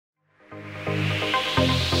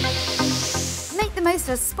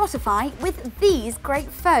choice for Spotify with these great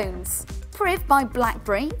phones. PRIV by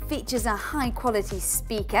BlackBerry features a high-quality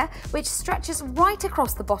speaker which stretches right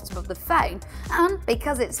across the bottom of the phone, and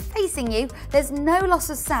because it's facing you, there's no loss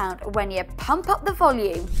of sound when you pump up the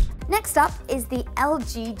volume. Next up is the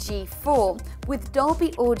LG G4. With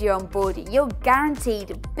Dolby Audio on board, you're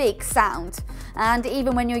guaranteed big sound. And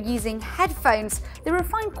even when you're using headphones, the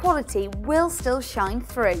refined quality will still shine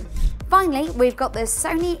through. Finally, we've got the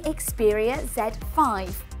Sony Xperia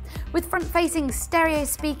Z5. With front-facing stereo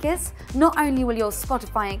speakers, not only will your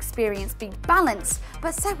Spotify experience be balanced,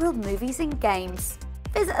 but so will movies and games.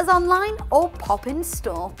 Visit us online or pop in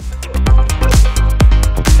store.